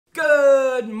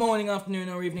Good morning, afternoon,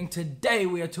 or evening. Today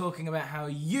we are talking about how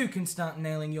you can start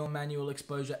nailing your manual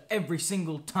exposure every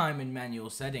single time in manual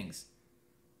settings.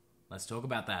 Let's talk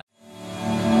about that.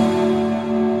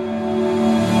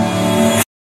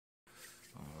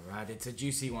 Alright, it's a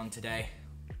juicy one today.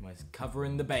 We're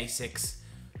covering the basics,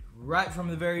 right from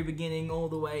the very beginning all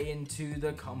the way into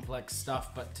the complex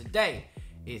stuff, but today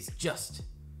is just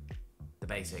the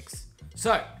basics.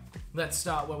 So, let's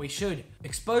start where we should.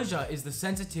 Exposure is the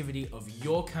sensitivity of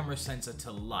your camera sensor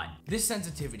to light. This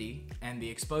sensitivity and the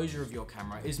exposure of your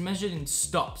camera is measured in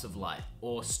stops of light,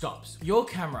 or stops. Your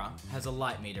camera has a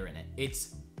light meter in it.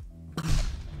 It's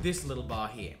this little bar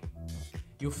here.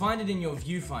 You'll find it in your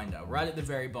viewfinder, right at the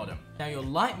very bottom. Now your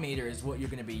light meter is what you're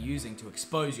going to be using to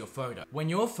expose your photo. When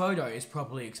your photo is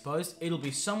properly exposed, it'll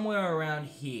be somewhere around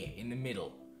here in the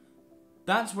middle.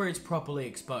 That's where it's properly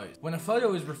exposed. When a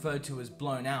photo is referred to as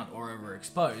blown out or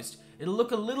overexposed, it'll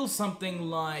look a little something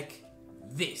like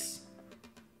this.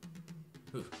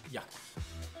 Ooh, yuck.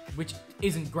 Which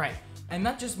isn't great. And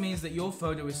that just means that your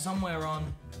photo is somewhere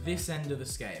on this end of the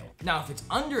scale. Now, if it's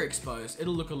underexposed,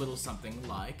 it'll look a little something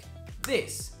like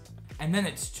this. And then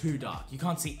it's too dark. You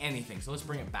can't see anything. So let's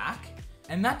bring it back.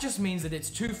 And that just means that it's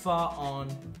too far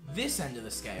on this end of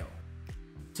the scale.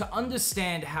 To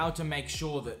understand how to make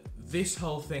sure that this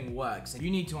whole thing works, you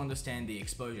need to understand the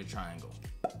exposure triangle.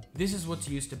 This is what's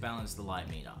used to balance the light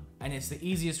meter, and it's the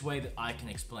easiest way that I can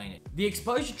explain it. The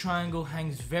exposure triangle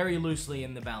hangs very loosely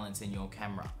in the balance in your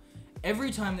camera.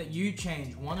 Every time that you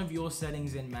change one of your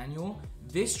settings in manual,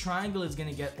 this triangle is going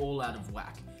to get all out of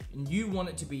whack, and you want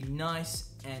it to be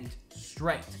nice and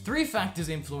straight. Three factors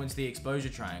influence the exposure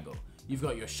triangle. You've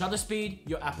got your shutter speed,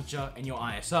 your aperture, and your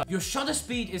ISO. Your shutter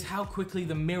speed is how quickly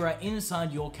the mirror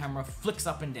inside your camera flicks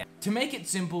up and down. To make it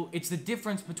simple, it's the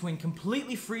difference between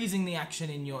completely freezing the action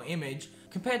in your image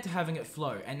compared to having it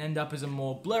flow and end up as a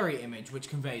more blurry image which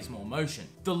conveys more motion.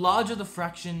 The larger the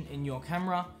fraction in your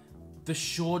camera, the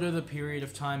shorter the period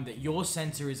of time that your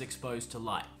sensor is exposed to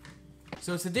light.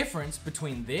 So it's the difference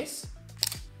between this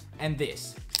and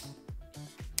this.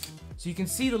 So you can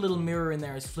see the little mirror in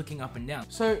there is flicking up and down.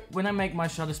 So when I make my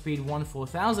shutter speed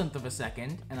 1/4000th of a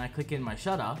second and I click in my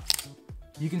shutter,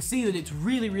 you can see that it's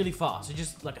really, really fast. So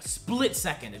just like a split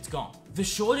second, it's gone. The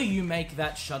shorter you make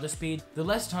that shutter speed, the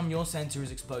less time your sensor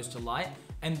is exposed to light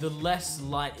and the less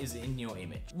light is in your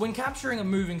image. When capturing a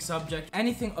moving subject,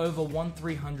 anything over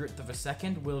 1/300th of a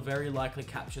second will very likely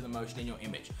capture the motion in your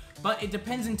image. But it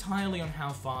depends entirely on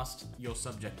how fast your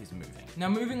subject is moving. Now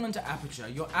moving on to aperture,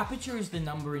 your aperture is the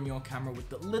number in your camera with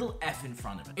the little f in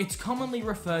front of it. It's commonly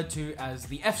referred to as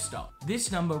the f-stop.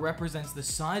 This number represents the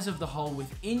size of the hole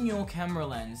within your camera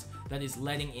lens that is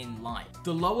letting in light.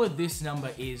 The lower this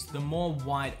number is, the more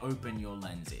wide open your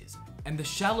lens is, and the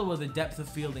shallower the depth of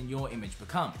field in your image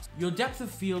becomes. Your depth of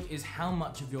field is how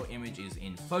much of your image is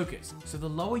in focus. So the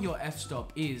lower your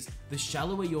f-stop is, the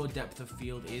shallower your depth of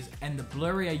field is, and the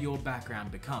blurrier your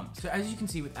background becomes. So as you can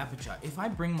see with aperture, if I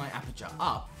bring my aperture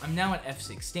up, I'm now at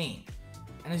f16.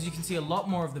 And as you can see, a lot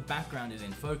more of the background is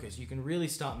in focus. You can really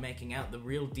start making out the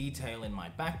real detail in my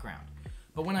background.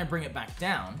 But when I bring it back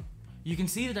down, you can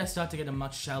see that I start to get a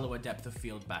much shallower depth of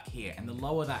field back here, and the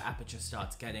lower that aperture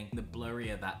starts getting, the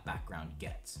blurrier that background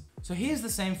gets. So here's the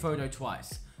same photo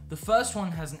twice. The first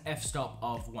one has an f-stop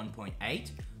of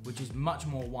 1.8, which is much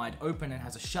more wide open and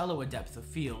has a shallower depth of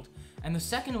field, and the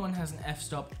second one has an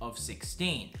f-stop of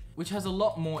 16, which has a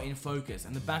lot more in focus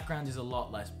and the background is a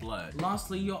lot less blurred.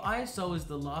 Lastly, your ISO is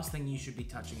the last thing you should be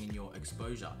touching in your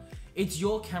exposure. It's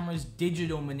your camera's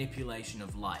digital manipulation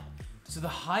of light. So the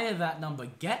higher that number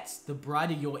gets, the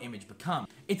brighter your image becomes.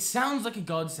 It sounds like a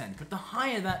godsend, but the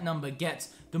higher that number gets,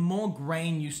 the more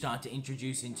grain you start to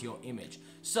introduce into your image.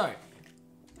 So,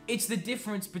 it's the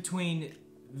difference between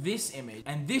this image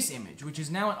and this image, which is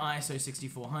now at ISO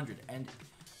 6400. And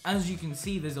as you can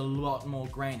see, there's a lot more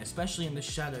grain, especially in the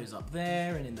shadows up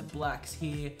there and in the blacks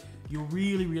here. You'll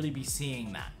really be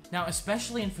seeing that. Now,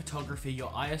 especially in photography, your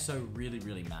ISO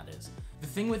really matters. The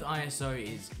thing with ISO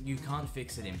is you can't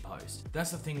fix it in post.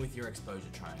 That's the thing with your exposure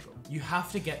triangle. You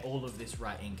have to get all of this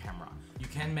right in camera. You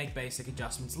can make basic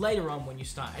adjustments later on when you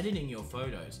start editing your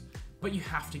photos, but you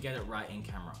have to get it right in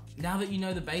camera. Now that you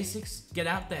know the basics, get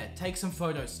out there, take some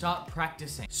photos, start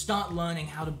practicing, start learning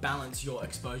how to balance your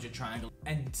exposure triangle,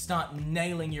 and start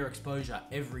nailing your exposure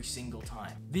every single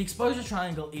time. The exposure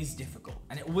triangle is difficult,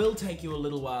 and it will take you a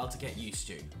little while to get used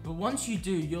to, but once you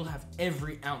do, you'll have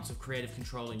every ounce of creative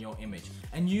control in your image,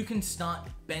 and you can start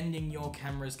bending your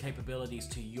camera's capabilities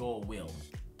to your will.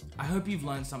 I hope you've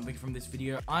learned something from this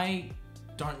video. I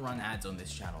don't run ads on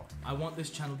this channel. I want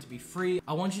this channel to be free.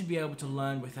 I want you to be able to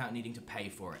learn without needing to pay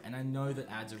for it. And I know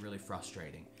that ads are really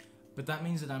frustrating. but that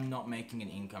means that I'm not making an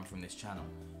income from this channel.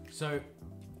 So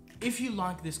if you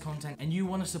like this content and you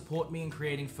want to support me in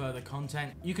creating further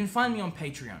content, you can find me on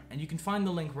Patreon, and you can find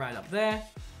the link right up there,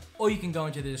 or you can go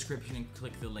into the description and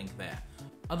click the link there.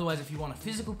 Otherwise, if you want a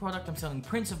physical product, I'm selling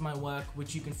prints of my work,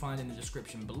 which you can find in the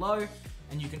description below,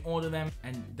 and you can order them,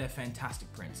 and they're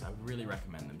fantastic prints. I really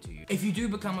recommend them to you. If you do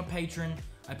become a patron,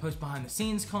 I post behind the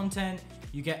scenes content,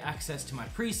 you get access to my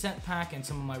preset pack and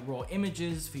some of my raw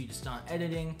images for you to start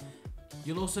editing.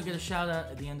 You'll also get a shout out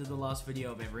at the end of the last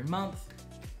video of every month,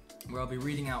 where I'll be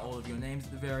reading out all of your names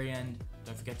at the very end.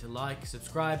 Don't forget to like,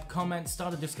 subscribe, comment,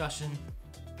 start a discussion.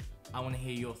 I want to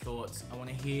hear your thoughts. I want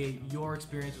to hear your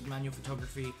experience with manual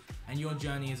photography and your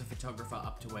journey as a photographer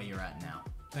up to where you're at now.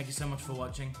 Thank you so much for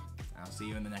watching. I'll see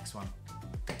you in the next one.